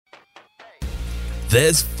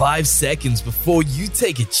There's 5 seconds before you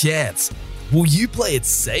take a chance. Will you play it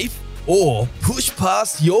safe or push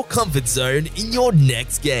past your comfort zone in your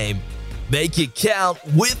next game? Make it count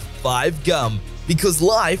with 5 Gum, because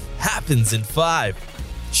life happens in 5.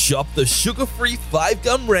 Shop the sugar-free 5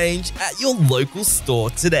 Gum range at your local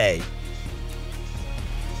store today.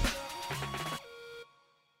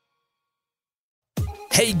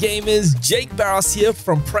 Hey gamers, Jake Barros here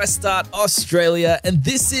from Press Start Australia, and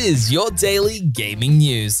this is your daily gaming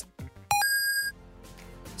news.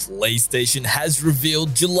 PlayStation has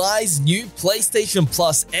revealed July's new PlayStation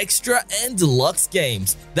Plus Extra and Deluxe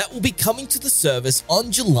games that will be coming to the service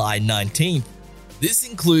on July 19th. This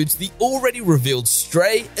includes the already revealed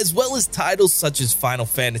Stray, as well as titles such as Final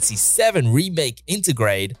Fantasy VII Remake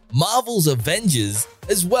Intergrade, Marvel's Avengers,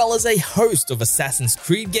 as well as a host of Assassin's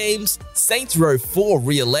Creed games, Saints Row 4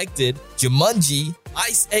 Re-elected, Jumanji,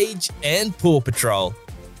 Ice Age, and Paw Patrol.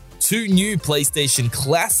 2 new PlayStation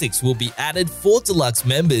classics will be added for Deluxe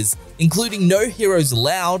members, including No Heroes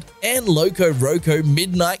Allowed and Loco Roco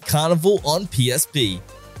Midnight Carnival on PSP.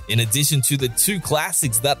 In addition to the 2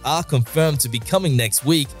 classics that are confirmed to be coming next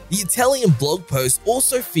week, the Italian blog post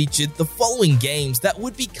also featured the following games that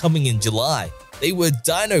would be coming in July. They were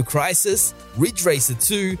Dino Crisis, Ridge Racer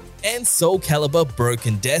 2, and Soul Calibur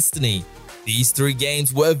Broken Destiny. These 3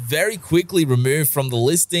 games were very quickly removed from the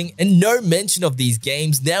listing, and no mention of these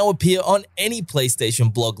games now appear on any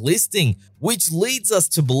PlayStation blog listing, which leads us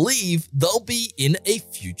to believe they'll be in a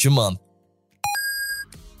future month.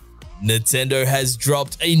 Nintendo has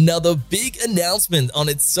dropped another big announcement on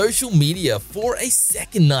its social media for a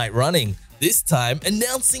second night running, this time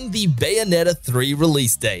announcing the Bayonetta 3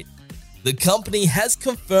 release date. The company has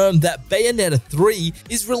confirmed that Bayonetta 3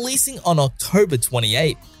 is releasing on October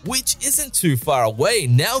 28, which isn't too far away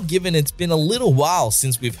now given it's been a little while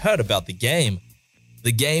since we've heard about the game.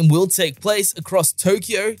 The game will take place across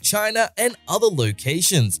Tokyo, China, and other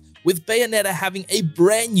locations, with Bayonetta having a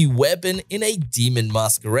brand new weapon in a demon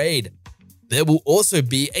masquerade. There will also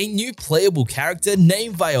be a new playable character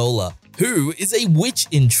named Viola, who is a witch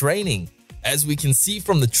in training. As we can see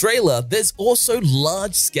from the trailer, there's also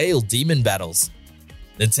large-scale demon battles.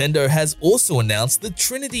 Nintendo has also announced the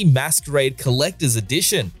Trinity Masquerade Collector's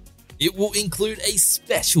Edition. It will include a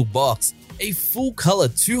special box, a full-color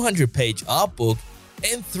 200-page art book,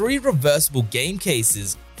 and 3 reversible game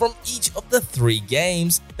cases from each of the 3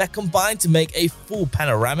 games that combine to make a full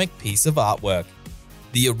panoramic piece of artwork.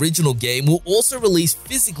 The original game will also release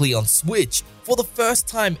physically on Switch for the first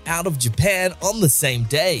time out of Japan on the same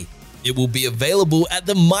day. It will be available at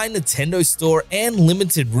the My Nintendo store and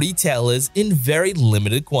limited retailers in very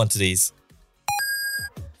limited quantities.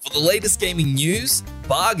 For the latest gaming news,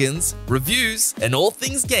 bargains, reviews, and all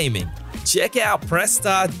things gaming, check out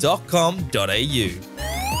pressstar.com.au.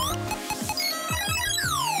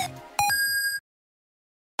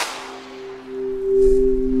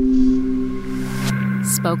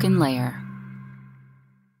 Spoken Layer.